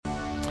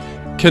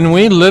Can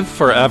we live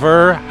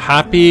forever,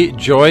 happy,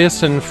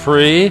 joyous, and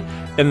free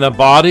in the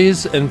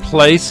bodies and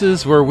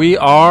places where we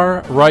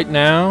are right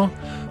now?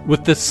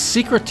 With the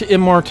secret to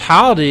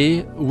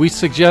immortality, we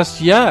suggest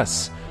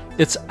yes,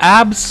 it's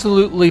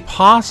absolutely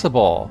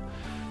possible.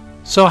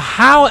 So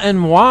how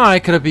and why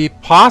could it be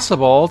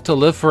possible to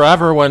live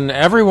forever when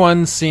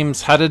everyone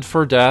seems headed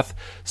for death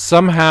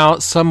somehow,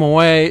 some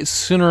way,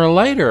 sooner or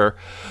later?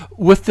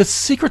 With the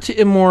secret to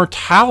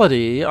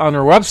immortality on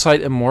our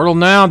website,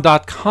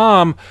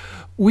 immortalnow.com,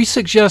 we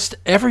suggest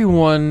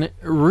everyone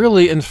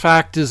really, in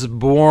fact, is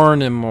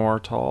born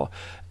immortal.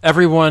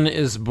 Everyone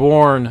is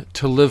born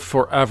to live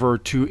forever,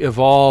 to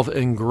evolve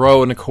and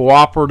grow in a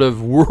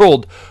cooperative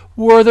world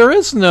where there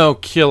is no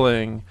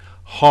killing,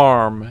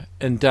 harm,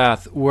 and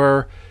death,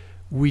 where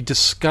we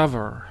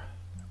discover,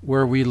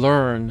 where we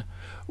learn,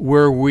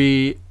 where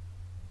we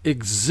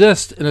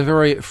exist in a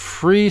very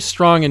free,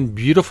 strong, and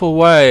beautiful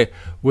way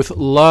with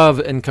love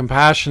and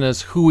compassion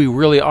as who we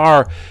really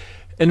are.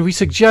 And we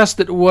suggest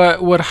that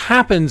what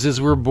happens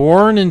is we're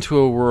born into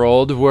a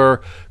world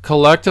where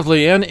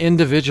collectively and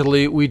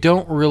individually we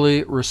don't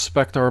really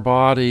respect our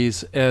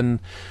bodies and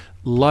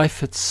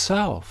life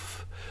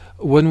itself.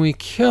 When we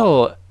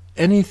kill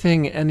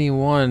anything,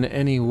 anyone,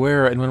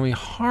 anywhere, and when we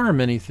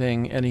harm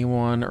anything,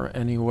 anyone, or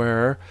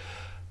anywhere,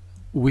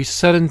 we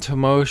set into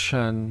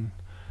motion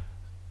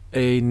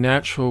a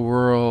natural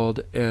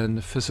world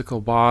and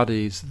physical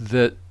bodies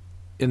that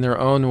in their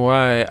own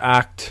way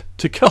act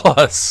to kill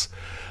us.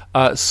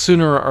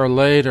 Sooner or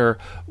later.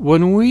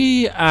 When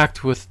we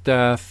act with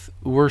death,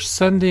 we're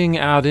sending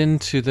out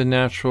into the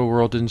natural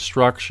world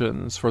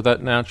instructions for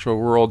that natural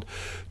world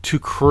to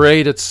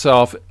create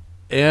itself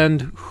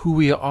and who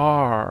we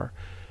are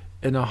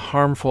in a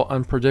harmful,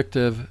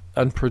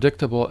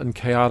 unpredictable, and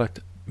chaotic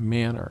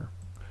manner.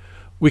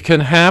 We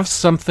can have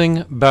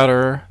something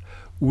better.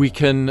 We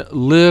can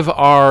live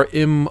our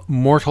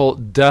immortal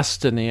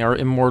destiny, our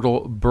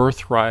immortal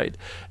birthright.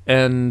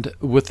 And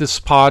with this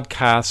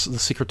podcast, The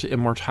Secret to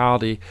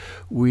Immortality,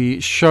 we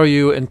show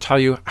you and tell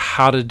you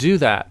how to do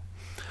that.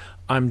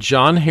 I'm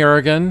John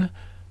Harrigan,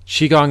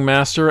 Qigong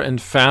Master and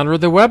founder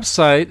of the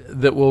website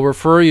that we'll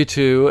refer you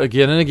to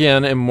again and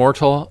again,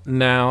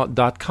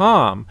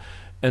 immortalnow.com.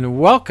 And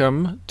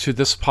welcome to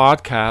this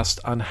podcast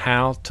on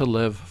how to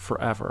live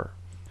forever.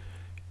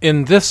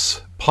 In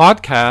this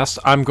podcast,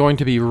 I'm going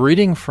to be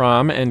reading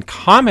from and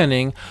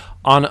commenting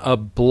on a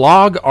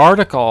blog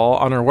article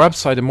on our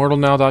website,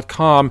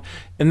 immortalnow.com,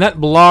 and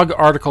that blog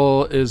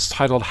article is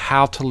titled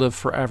How to Live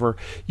Forever.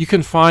 You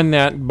can find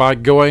that by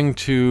going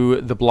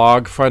to the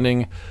blog,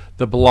 finding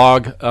the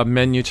blog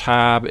menu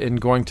tab, and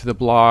going to the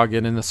blog,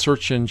 and in the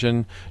search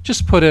engine,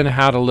 just put in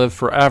How to Live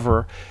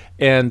Forever,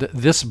 and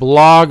this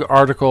blog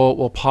article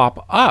will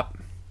pop up.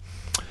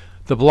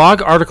 The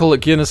blog article,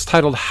 again, is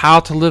titled How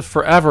to Live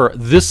Forever.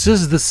 This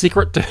is the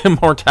secret to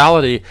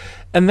immortality.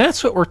 And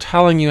that's what we're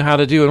telling you how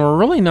to do. And we're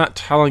really not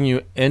telling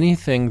you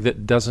anything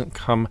that doesn't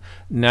come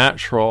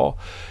natural.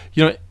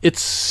 You know, it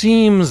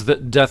seems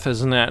that death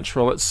is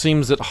natural. It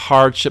seems that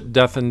hardship,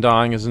 death, and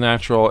dying is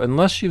natural,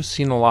 unless you've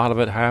seen a lot of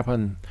it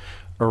happen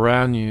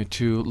around you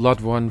to loved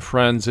ones,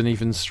 friends, and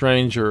even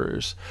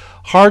strangers.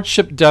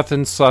 Hardship, death,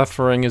 and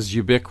suffering is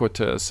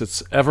ubiquitous.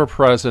 It's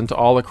ever-present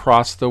all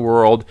across the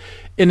world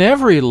in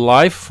every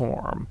life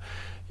form.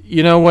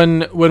 You know,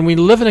 when we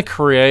live in a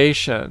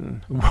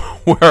creation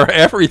where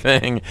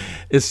everything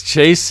is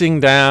chasing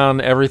down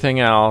everything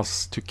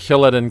else to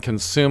kill it and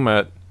consume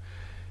it,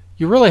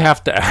 you really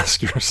have to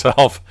ask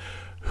yourself,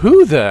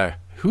 who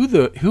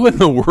in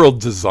the world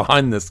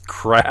designed this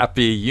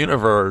crappy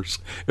universe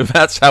if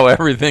that's how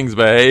everything's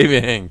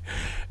behaving?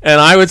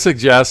 And I would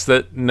suggest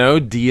that no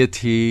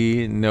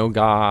deity, no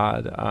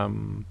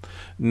God,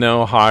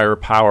 no higher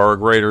power or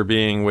greater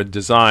being would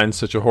design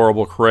such a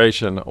horrible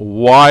creation.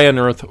 Why on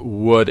earth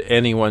would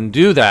anyone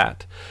do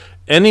that?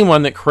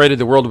 Anyone that created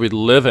the world we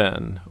live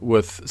in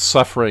with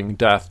suffering,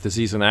 death,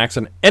 disease, and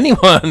accident,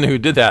 anyone who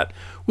did that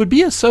would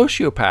be a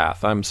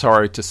sociopath, I'm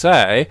sorry to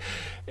say.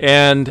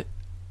 And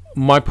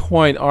our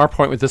point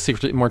with The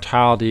Secret to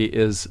Immortality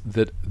is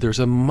that there's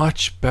a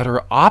much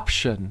better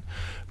option.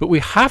 But we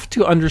have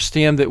to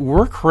understand that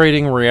we're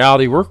creating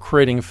reality, we're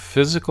creating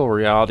physical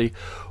reality,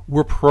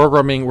 we're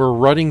programming, we're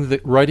writing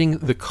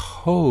the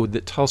code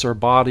that tells our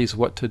bodies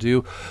what to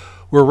do.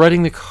 We're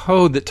writing the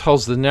code that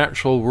tells the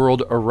natural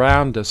world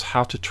around us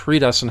how to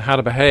treat us and how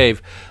to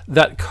behave.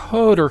 That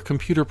code or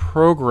computer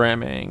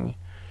programming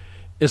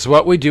is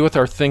what we do with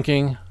our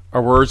thinking,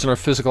 our words, and our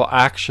physical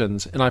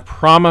actions. And I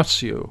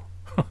promise you,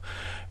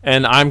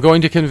 and I'm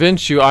going to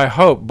convince you, I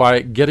hope, by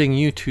getting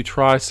you to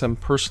try some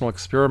personal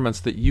experiments,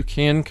 that you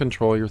can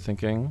control your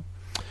thinking.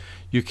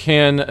 You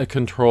can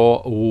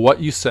control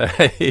what you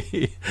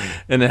say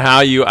and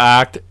how you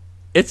act.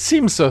 It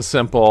seems so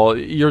simple.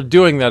 You're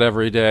doing that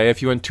every day.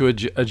 If you went to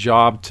a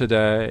job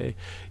today,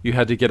 you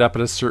had to get up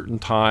at a certain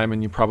time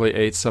and you probably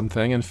ate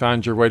something and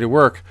found your way to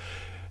work.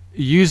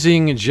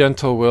 Using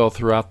gentle will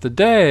throughout the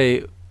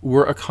day,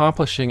 we're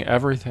accomplishing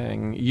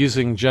everything.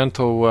 Using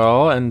gentle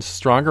will and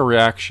stronger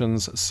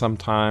reactions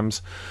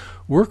sometimes,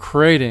 we're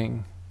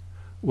creating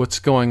what's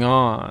going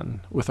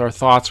on with our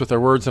thoughts, with our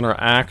words, and our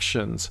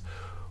actions.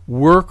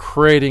 We're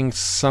creating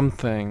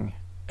something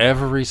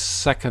every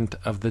second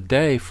of the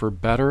day, for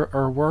better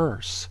or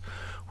worse.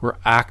 We're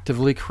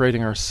actively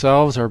creating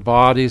ourselves, our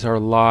bodies, our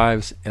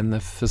lives, and the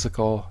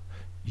physical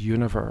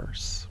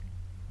universe.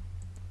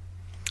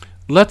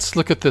 Let's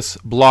look at this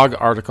blog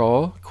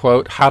article,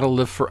 quote, How to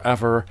Live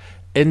Forever,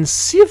 and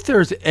see if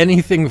there's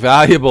anything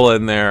valuable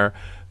in there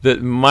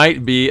that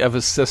might be of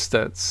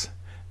assistance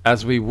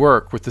as we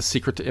work with the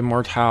secret to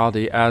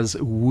immortality, as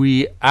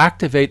we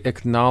activate,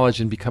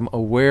 acknowledge, and become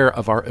aware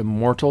of our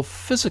immortal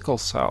physical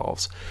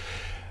selves.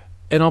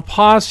 And I'll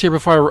pause here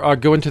before I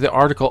go into the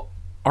article.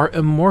 Our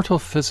immortal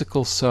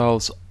physical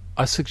selves,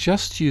 I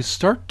suggest you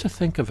start to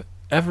think of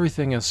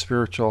everything as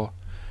spiritual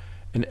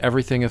and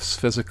everything as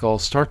physical.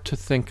 Start to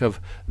think of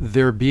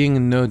there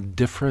being no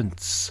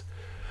difference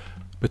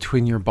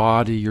between your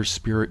body, your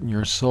spirit, and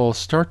your soul.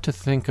 Start to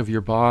think of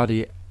your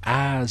body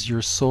as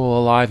your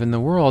soul alive in the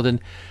world. And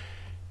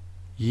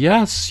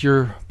yes,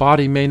 your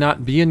body may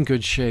not be in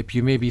good shape.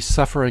 You may be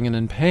suffering and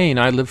in pain.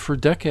 I lived for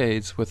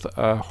decades with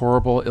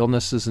horrible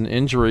illnesses and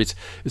injuries.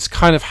 It's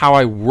kind of how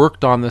I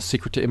worked on the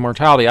secret to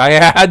immortality. I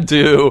had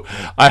to.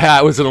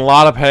 I was in a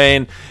lot of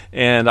pain,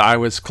 and I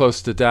was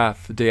close to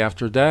death day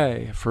after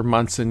day for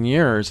months and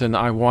years, and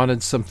I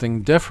wanted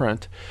something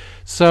different.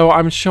 So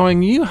I'm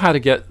showing you how to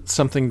get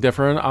something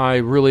different. I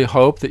really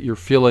hope that you're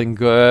feeling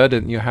good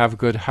and you have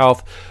good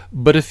health.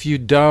 But if you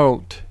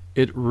don't,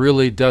 it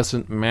really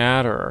doesn't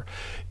matter.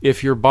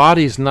 If your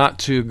body's not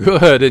too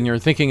good and your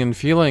thinking and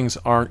feelings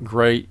aren't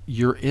great,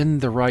 you're in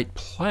the right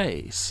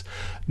place.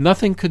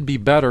 Nothing could be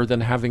better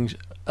than having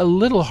a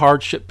little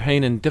hardship,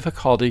 pain, and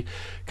difficulty,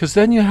 because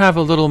then you have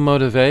a little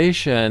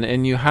motivation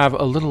and you have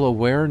a little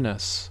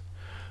awareness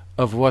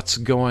of what's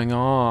going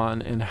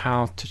on and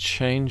how to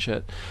change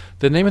it.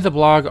 The name of the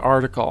blog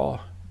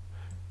article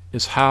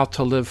is How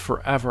to Live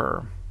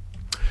Forever.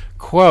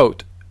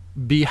 Quote,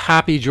 Be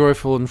happy,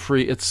 joyful, and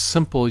free. It's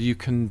simple. You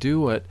can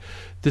do it.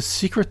 The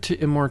secret to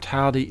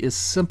immortality is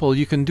simple.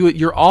 You can do it.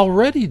 You're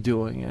already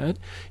doing it.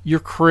 You're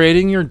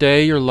creating your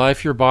day, your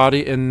life, your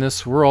body in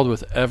this world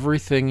with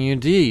everything you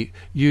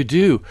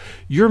do.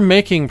 You're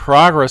making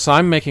progress.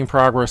 I'm making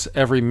progress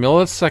every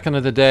millisecond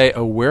of the day,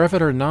 aware of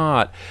it or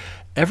not.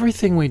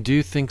 Everything we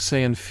do, think,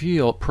 say, and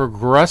feel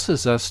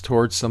progresses us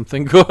towards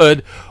something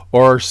good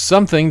or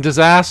something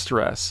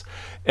disastrous.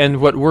 And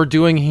what we're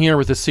doing here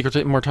with the Secret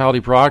to Immortality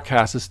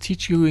broadcast is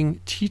teaching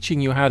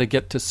you how to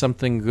get to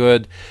something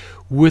good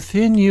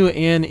within you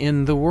and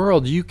in the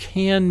world. You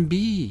can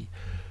be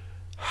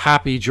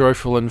happy,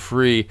 joyful, and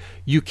free.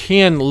 You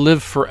can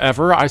live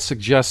forever. I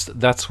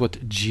suggest that's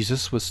what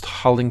Jesus was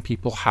telling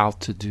people how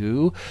to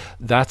do.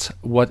 That's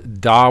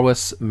what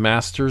Taoist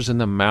masters in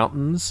the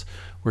mountains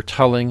were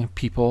telling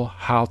people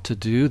how to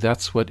do.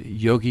 That's what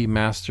yogi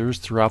masters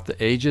throughout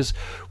the ages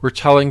were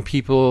telling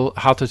people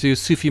how to do.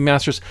 Sufi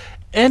masters.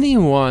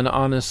 Anyone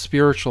on a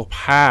spiritual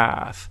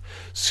path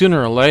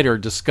sooner or later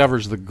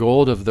discovers the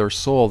gold of their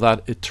soul,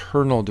 that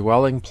eternal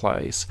dwelling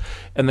place,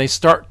 and they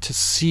start to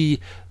see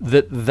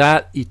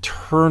that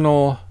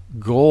eternal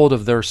gold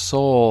of their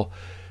soul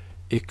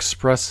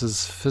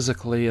expresses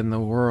physically in the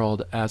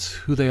world as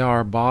who they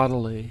are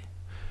bodily.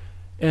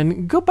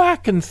 And go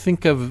back and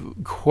think of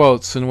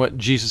quotes and what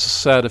Jesus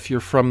said if you're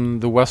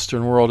from the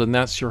Western world and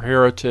that's your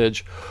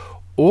heritage,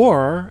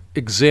 or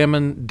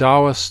examine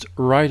Taoist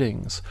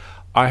writings.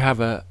 I have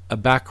a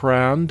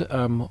background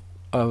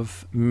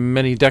of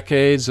many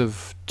decades,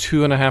 of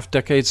 2.5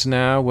 decades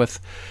now, with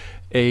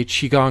a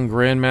Qigong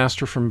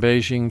grandmaster from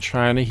Beijing,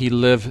 China. He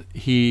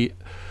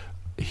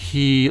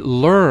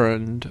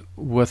learned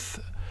with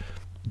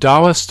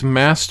Taoist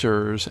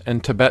masters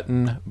and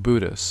Tibetan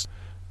Buddhists.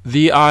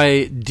 The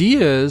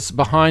ideas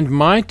behind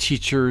my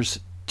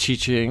teacher's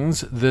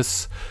teachings,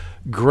 this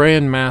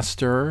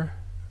grandmaster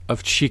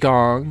of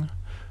Qigong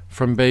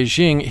from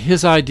Beijing,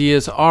 his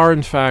ideas are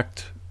in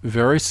fact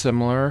very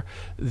similar.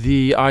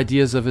 The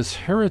ideas of his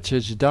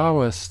heritage,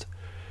 Taoist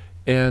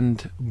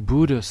and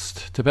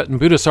Buddhist, Tibetan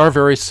Buddhist, are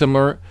very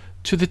similar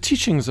to the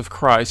teachings of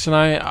Christ. And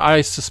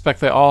I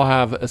suspect they all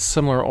have a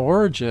similar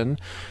origin.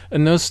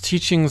 And those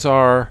teachings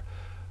are,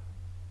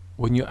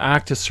 when you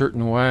act a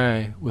certain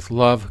way with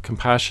love,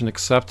 compassion,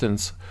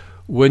 acceptance,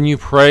 when you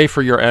pray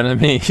for your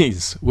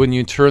enemies, when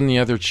you turn the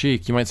other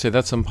cheek, you might say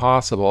that's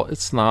impossible.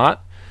 It's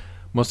not.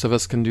 Most of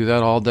us can do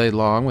that all day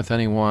long with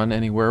anyone,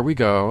 anywhere we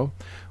go.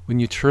 When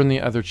you turn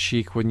the other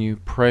cheek, when you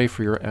pray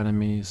for your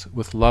enemies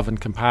with love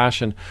and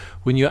compassion,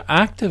 when you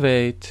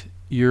activate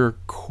your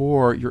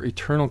core, your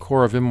eternal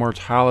core of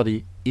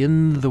immortality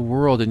in the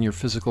world, in your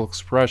physical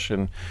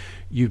expression,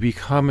 you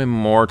become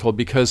immortal,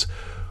 because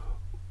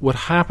what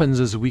happens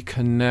is we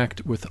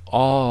connect with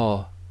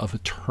all of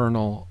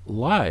eternal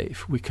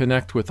life. We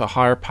connect with a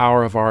higher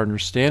power of our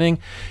understanding.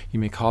 You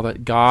may call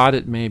that God.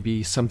 It may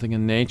be something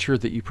in nature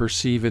that you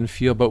perceive and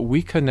feel, but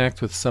we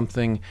connect with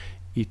something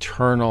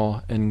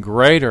eternal and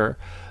greater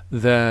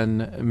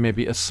than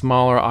maybe a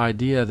smaller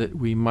idea that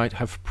we might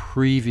have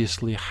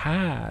previously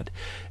had.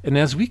 And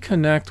as we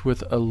connect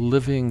with a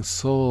living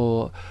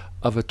soul,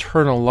 of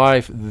eternal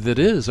life that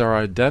is our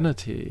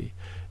identity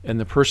and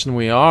the person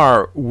we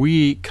are,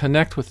 we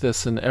connect with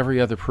this in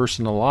every other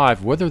person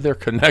alive, whether they're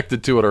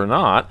connected to it or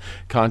not.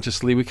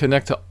 Consciously, we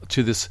connect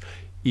to this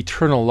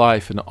eternal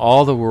life in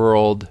all the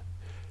world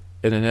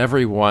and in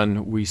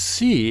everyone we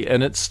see,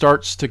 and it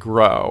starts to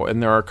grow,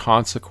 and there are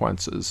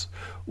consequences,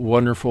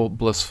 wonderful,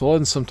 blissful,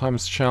 and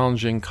sometimes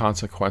challenging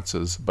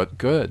consequences, but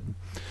good.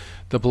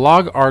 The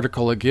blog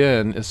article,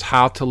 again, is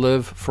How to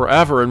Live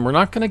Forever, and we're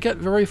not going to get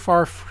very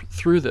far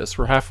through this.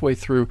 We're halfway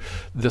through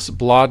this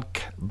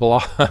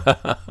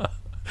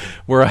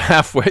we're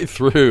halfway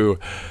through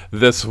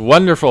this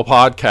wonderful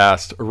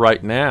podcast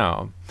right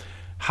now.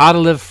 How to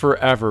live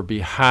forever, be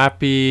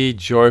happy,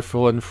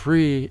 joyful, and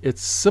free.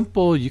 It's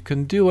simple. You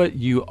can do it.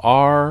 You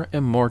are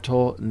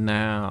immortal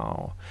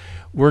now.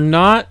 We're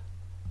not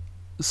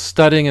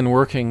studying and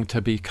working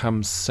to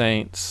become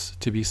saints,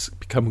 to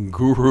become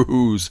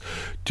gurus,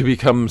 to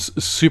become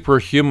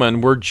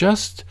superhuman. We're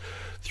just,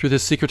 through the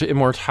secret to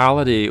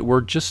immortality,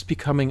 we're just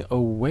becoming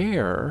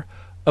aware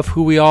of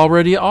who we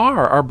already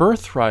are, our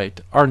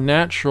birthright, our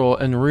natural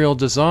and real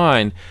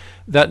design.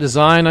 That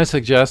design, I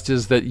suggest,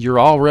 is that you're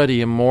already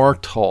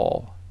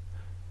immortal.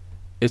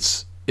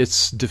 It's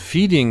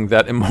defeating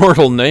that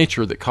immortal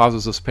nature that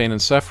causes us pain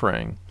and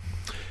suffering.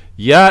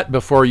 Yet,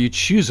 before you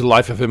choose a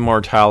life of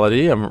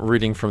immortality, I'm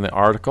reading from the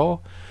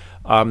article,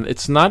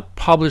 it's not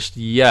published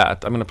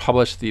yet. I'm going to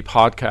publish the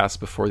podcast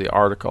before the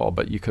article,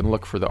 but you can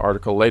look for the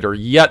article later.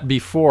 Yet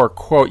before,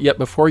 quote, yet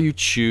before you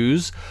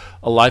choose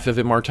a life of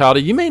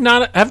immortality, you may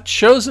not have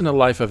chosen a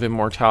life of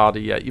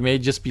immortality yet. You may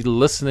just be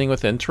listening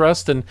with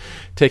interest and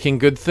taking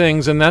good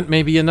things, and that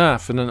may be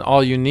enough and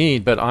all you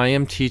need. But I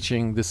am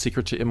teaching the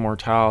secret to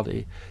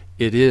immortality.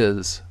 It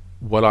is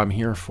what I'm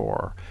here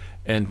for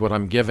and what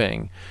I'm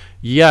giving.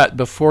 Yet,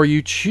 before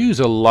you choose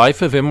a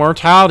life of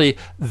immortality,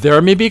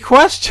 there may be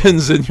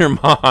questions in your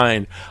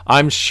mind.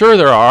 I'm sure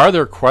there are.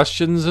 There are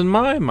questions in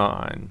my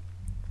mind.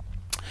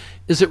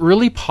 Is it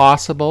really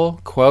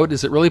possible, quote,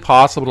 is it really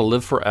possible to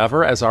live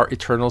forever as our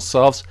eternal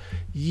selves?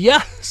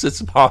 Yes,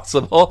 it's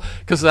possible,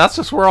 because that's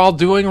what we're all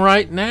doing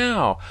right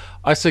now.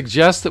 I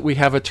suggest that we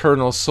have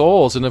eternal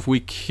souls, and if we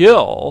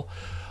kill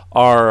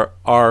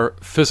our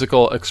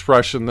physical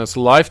expression this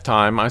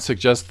lifetime, I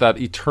suggest that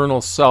eternal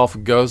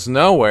self goes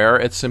nowhere.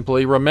 It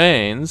simply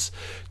remains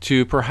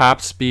to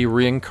perhaps be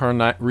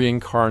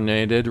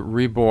reincarnated,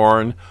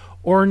 reborn,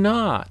 or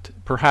not.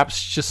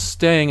 Perhaps just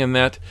staying in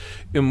that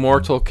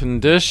immortal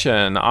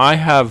condition. I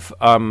have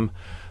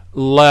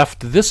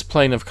left this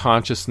plane of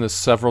consciousness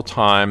several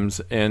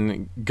times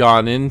and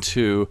gone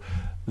into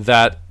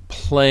that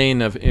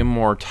plane of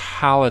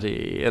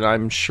immortality, and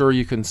I'm sure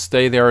you can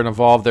stay there and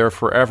evolve there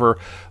forever.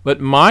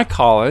 But my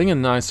calling,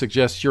 and I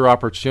suggest your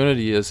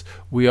opportunity, is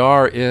we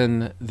are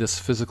in this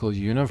physical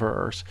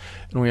universe,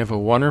 and we have a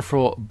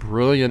wonderful,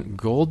 brilliant,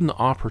 golden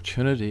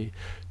opportunity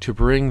to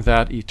bring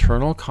that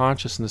eternal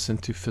consciousness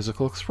into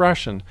physical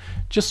expression.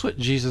 Just what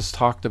Jesus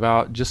talked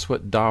about, just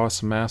what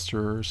Taoist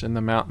masters in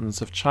the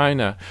mountains of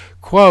China.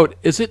 Quote,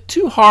 is it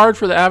too hard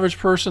for the average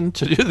person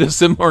to do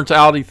this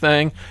immortality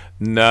thing?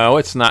 No,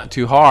 it's not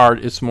too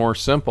hard. It's more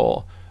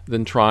simple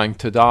than trying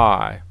to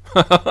die.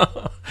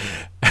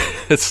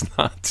 It's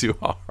not too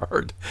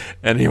hard.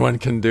 Anyone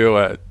can do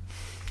it.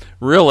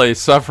 Really,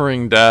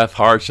 suffering, death,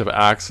 hardship,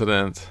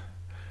 accident,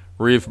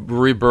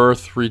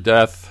 rebirth,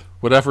 redeath,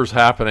 whatever's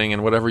happening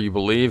and whatever you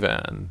believe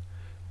in,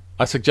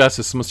 I suggest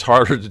it's much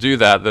harder to do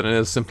that than it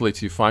is simply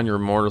to find your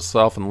immortal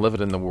self and live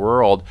it in the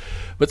world.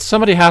 But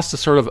somebody has to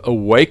sort of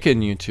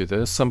awaken you to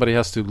this. Somebody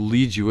has to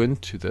lead you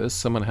into this.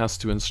 Someone has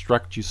to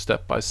instruct you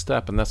step by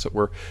step. And that's what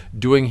we're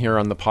doing here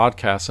on the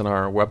podcast and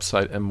our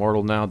website,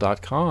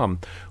 immortalnow.com.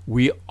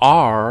 We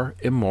are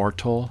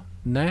immortal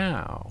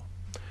now.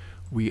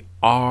 We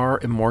are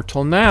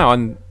immortal now.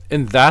 And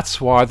that's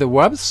why the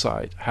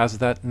website has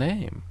that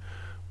name.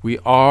 We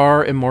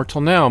are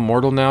immortal now,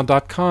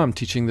 immortalnow.com,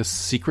 teaching the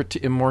secret to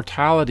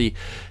immortality.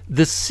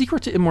 The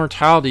secret to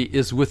immortality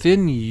is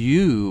within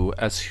you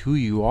as who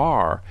you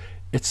are.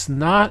 It's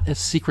not a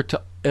secret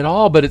at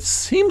all, but it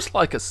seems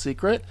like a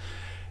secret.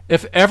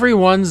 If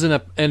everyone's in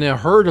a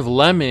herd of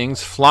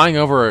lemmings flying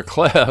over a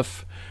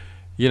cliff,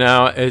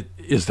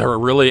 is there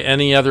really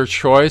any other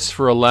choice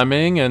for a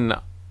lemming? And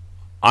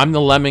I'm the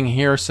lemming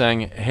here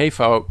saying, hey,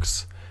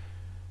 folks,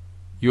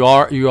 you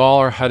all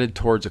are headed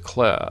towards a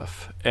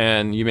cliff,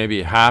 and you may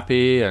be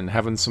happy and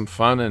having some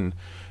fun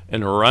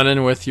and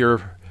running with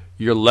your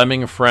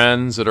lemming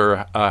friends that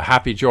are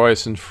happy,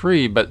 joyous, and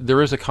free, but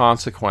there is a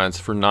consequence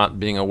for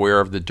not being aware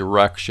of the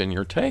direction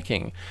you're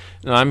taking.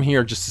 And I'm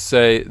here just to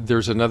say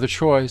there's another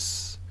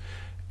choice,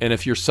 and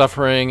if you're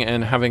suffering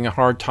and having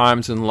hard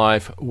times in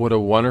life, what a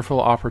wonderful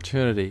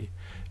opportunity,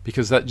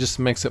 because that just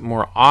makes it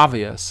more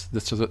obvious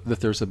that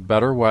there's a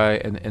better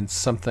way and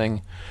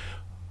something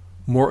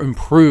more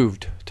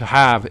improved to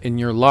have in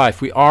your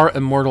life. We are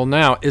immortal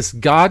now. Is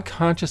God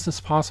consciousness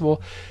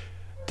possible?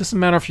 Doesn't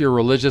matter if you're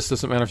religious,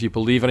 doesn't matter if you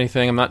believe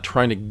anything. I'm not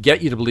trying to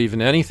get you to believe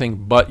in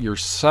anything but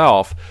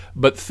yourself,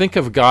 but think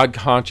of God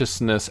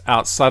consciousness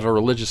outside of a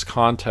religious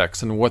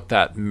context and what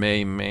that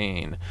may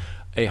mean.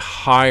 a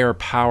higher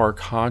power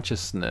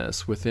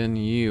consciousness within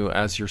you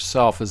as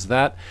yourself. Is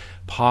that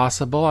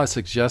possible? I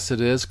suggest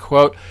it is.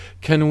 Quote,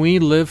 can we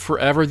live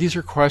forever? These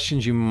are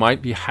questions you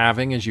might be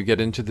having as you get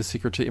into the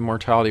Secret to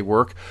Immortality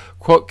work.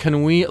 Quote,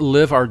 can we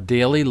live our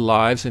daily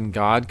lives in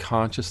God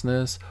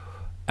consciousness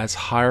as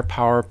higher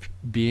power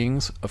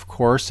beings? Of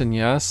course, and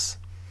yes,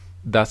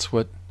 that's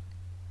what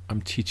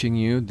I'm teaching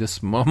you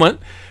this moment.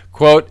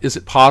 Quote, is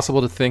it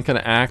possible to think and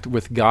act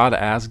with God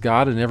as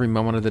God in every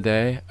moment of the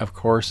day? Of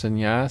course, and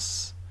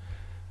yes.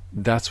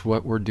 That's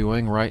what we're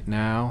doing right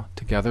now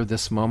together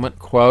this moment.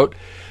 Quote,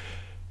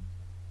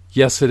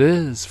 yes, it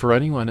is. For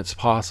anyone, it's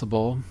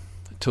possible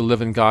to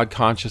live in God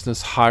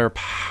consciousness, higher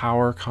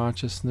power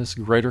consciousness,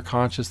 greater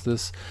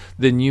consciousness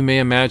than you may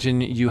imagine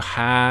you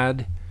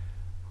had.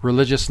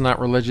 Religious, not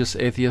religious,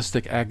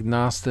 atheistic,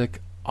 agnostic,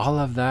 all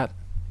of that.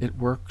 It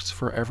works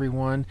for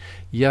everyone.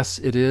 Yes,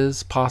 it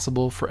is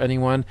possible for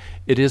anyone.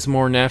 It is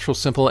more natural,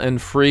 simple,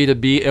 and free to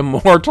be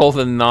immortal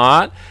than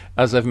not.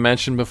 As I've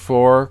mentioned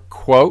before,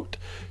 quote,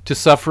 to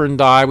suffer and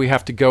die, we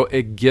have to go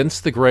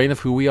against the grain of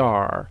who we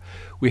are.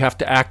 We have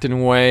to act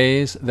in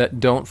ways that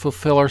don't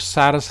fulfill or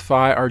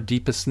satisfy our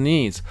deepest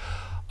needs.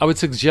 I would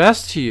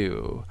suggest to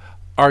you,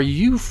 are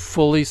you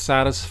fully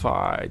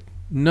satisfied?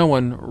 No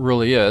one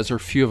really is, or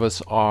few of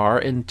us are,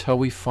 until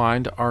we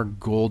find our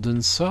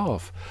golden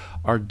self,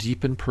 our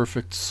deep and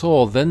perfect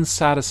soul. Then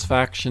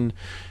satisfaction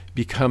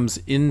becomes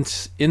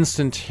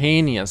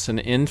instantaneous and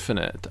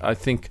infinite. I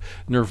think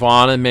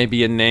nirvana may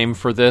be a name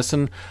for this,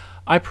 and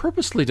I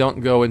purposely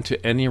don't go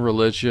into any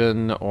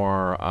religion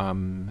or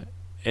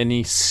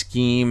any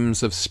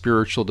schemes of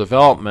spiritual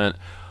development.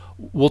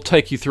 We'll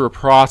take you through a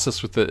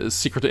process with the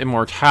Secret to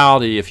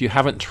Immortality. If you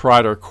haven't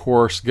tried our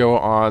course, go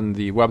on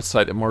the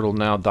website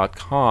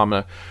immortalnow.com.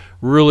 A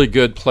really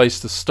good place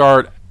to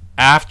start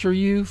after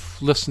you've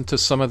listened to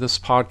some of this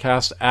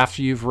podcast,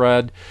 after you've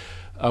read.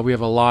 We have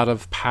a lot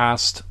of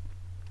past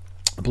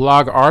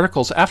blog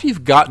articles. After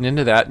you've gotten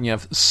into that and you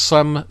have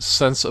some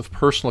sense of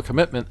personal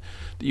commitment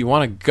that you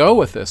want to go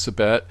with this a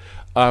bit,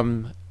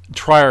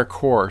 try our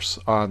course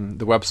on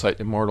the website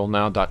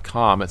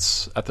immortalnow.com.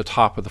 It's at the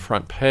top of the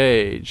front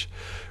page.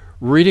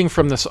 Reading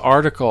from this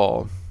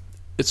article,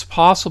 it's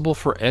possible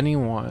for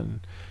anyone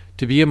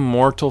to be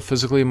immortal,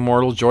 physically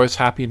immortal, joyous,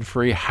 happy, and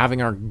free,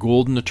 having our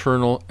golden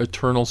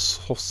eternal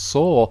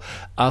soul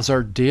as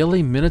our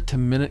daily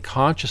minute-to-minute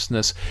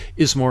consciousness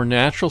is more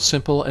natural,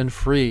 simple, and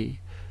free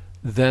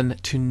than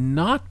to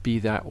not be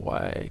that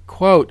way.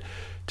 Quote,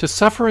 to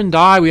suffer and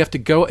die, we have to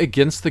go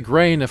against the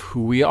grain of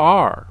who we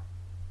are.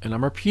 And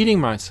I'm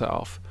repeating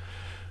myself.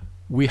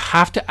 We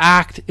have to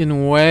act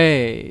in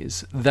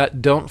ways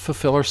that don't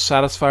fulfill or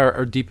satisfy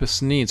our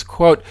deepest needs.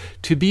 Quote,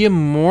 to be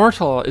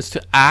immortal is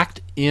to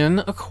act in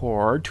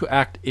accord, to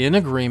act in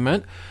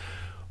agreement,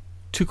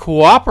 to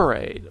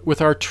cooperate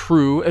with our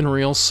true and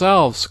real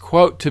selves.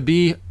 Quote, to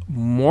be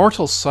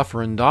mortal,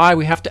 suffer and die,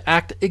 we have to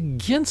act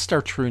against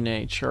our true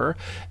nature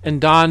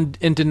and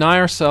deny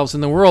ourselves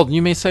in the world. And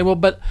you may say, well,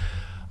 but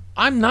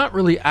I'm not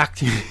really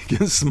acting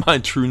against my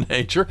true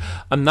nature.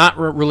 I'm not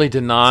really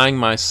denying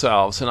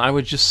myself. And I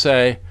would just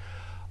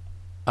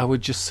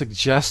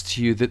suggest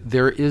to you that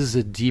there is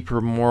a deeper,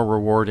 more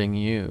rewarding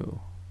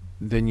you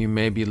than you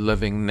may be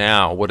living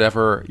now,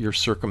 whatever your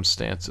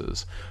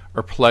circumstances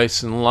or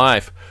place in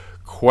life.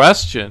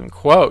 Question,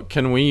 quote,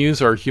 can we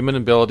use our human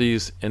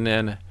abilities in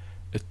an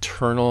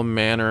eternal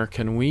manner?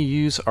 Can we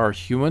use our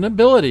human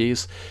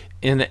abilities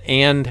in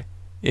an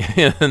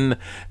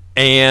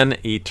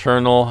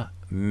eternal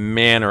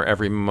manner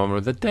every moment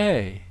of the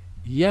day?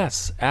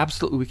 Yes,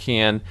 absolutely we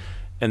can,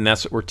 and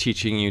that's what we're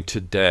teaching you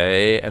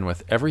today, and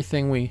with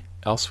everything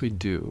else we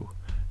do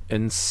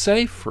and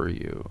say for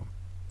you.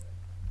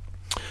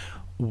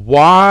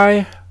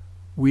 Why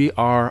we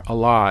are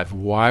alive.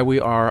 Why we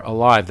are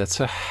alive. That's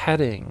a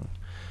heading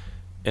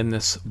in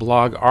this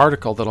blog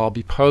article that I'll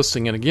be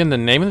posting. And again, the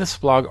name of this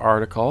blog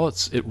article,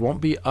 it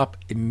won't be up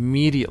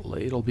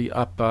immediately. It'll be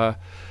up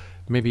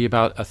maybe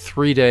about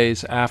 3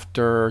 days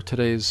after.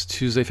 Today's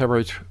Tuesday,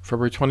 February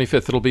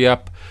 25th. It'll be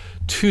up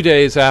 2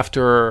 days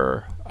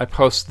after I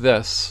post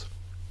this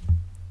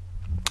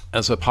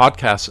as a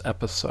podcast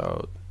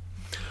episode.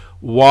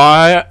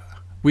 Why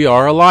we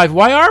are alive.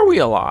 Why are we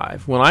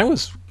alive? When I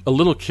was a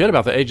little kid,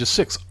 about the age of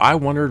 6, I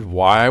wondered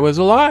why I was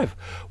alive.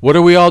 What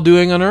are we all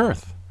doing on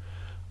Earth?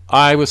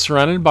 I was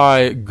surrounded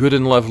by good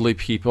and lovely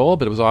people,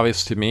 but it was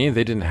obvious to me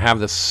they didn't have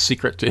this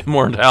secret to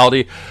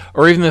immortality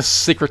or even this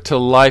secret to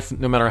life,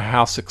 no matter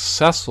how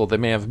successful they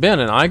may have been.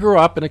 And I grew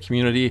up in a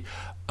community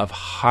of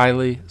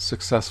highly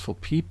successful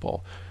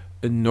people,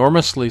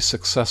 enormously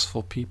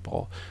successful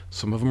people.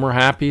 Some of them were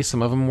happy,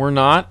 some of them were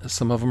not.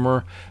 Some of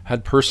them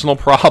had personal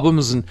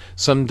problems, and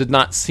some did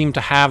not seem to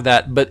have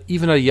that. But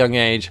even at a young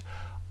age,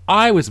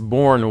 I was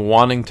born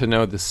wanting to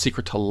know the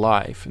secret to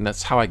life, and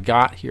that's how I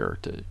got here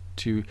to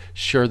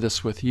share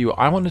this with you.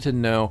 I wanted to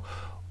know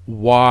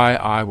why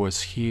I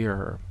was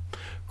here.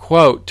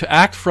 Quote, to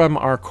act from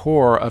our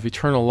core of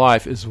eternal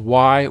life is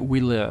why we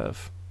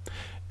live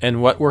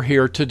and what we're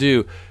here to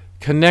do.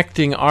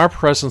 connecting our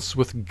presence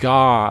with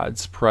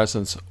God's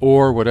presence,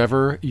 or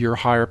whatever your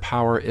higher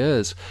power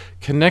is,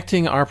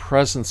 connecting our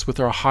presence with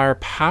our higher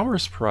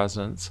power's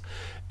presence.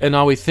 And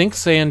all we think,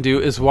 say, and do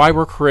is why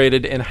we're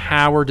created and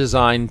how we're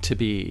designed to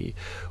be.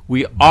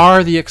 We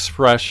are the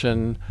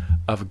expression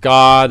of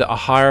God, a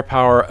higher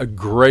power, a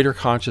greater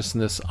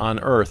consciousness on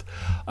earth.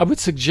 I would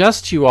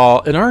suggest to you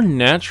all, in our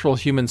natural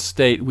human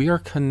state, we are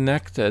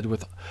connected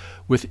with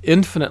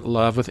infinite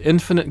love, with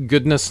infinite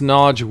goodness,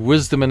 knowledge,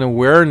 wisdom, and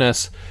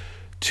awareness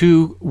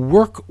to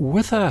work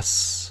with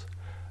us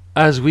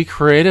as we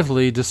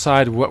creatively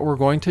decide what we're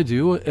going to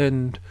do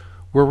and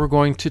where we're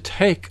going to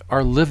take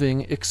our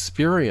living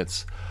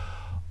experience.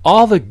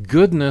 All the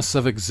goodness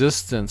of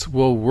existence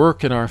will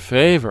work in our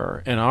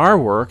favor in our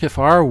work if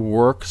our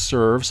work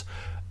serves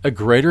a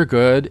greater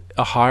good,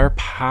 a higher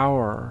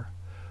power,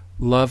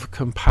 love,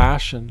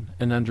 compassion,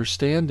 and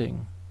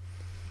understanding.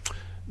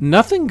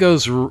 Nothing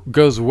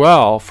goes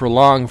well for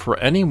long for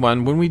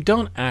anyone when we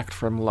don't act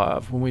from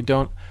love, when we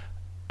don't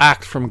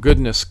act from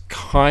goodness,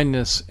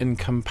 kindness, and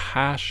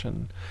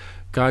compassion,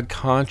 God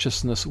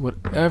consciousness,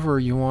 whatever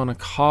you want to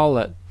call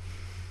it.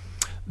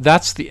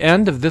 That's the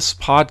end of this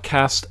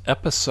podcast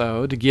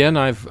episode. Again,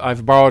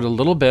 I've borrowed a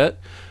little bit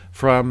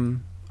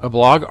from a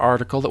blog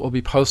article that will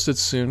be posted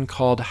soon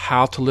called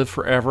How to Live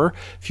Forever.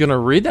 If you want to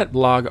read that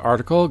blog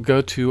article,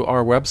 go to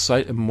our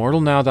website,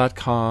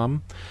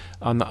 immortalnow.com.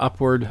 On the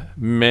upward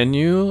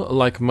menu,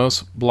 like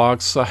most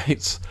blog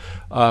sites,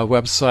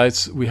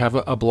 websites, we have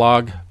a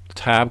blog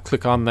tab.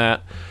 Click on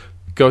that.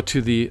 Go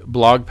to the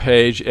blog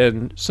page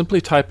and simply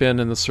type in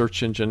the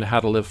search engine How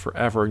to Live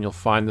Forever, and you'll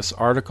find this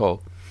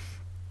article.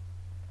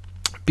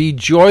 Be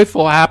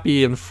joyful,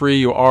 happy, and free.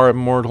 You are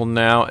immortal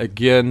now.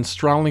 Again,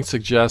 strongly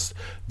suggest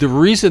the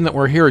reason that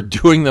we're here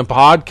doing the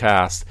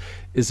podcast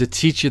is to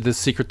teach you the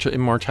secret to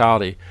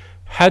immortality.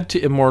 Head to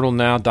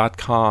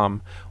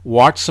immortalnow.com.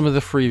 Watch some of the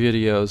free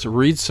videos.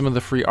 Read some of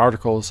the free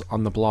articles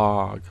on the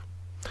blog.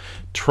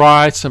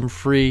 Try some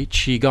free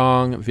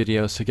Qigong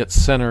videos to get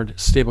centered,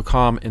 stable,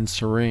 calm, and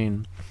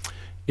serene.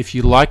 If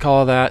you like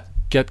all of that,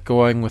 get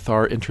going with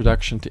our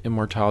Introduction to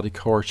Immortality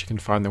course. You can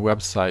find the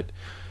website.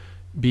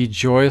 Be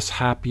joyous,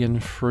 happy,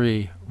 and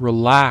free.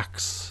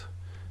 Relax.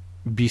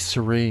 Be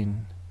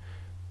serene.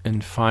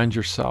 And find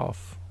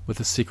yourself with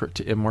the secret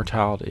to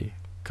immortality.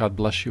 God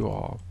bless you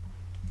all.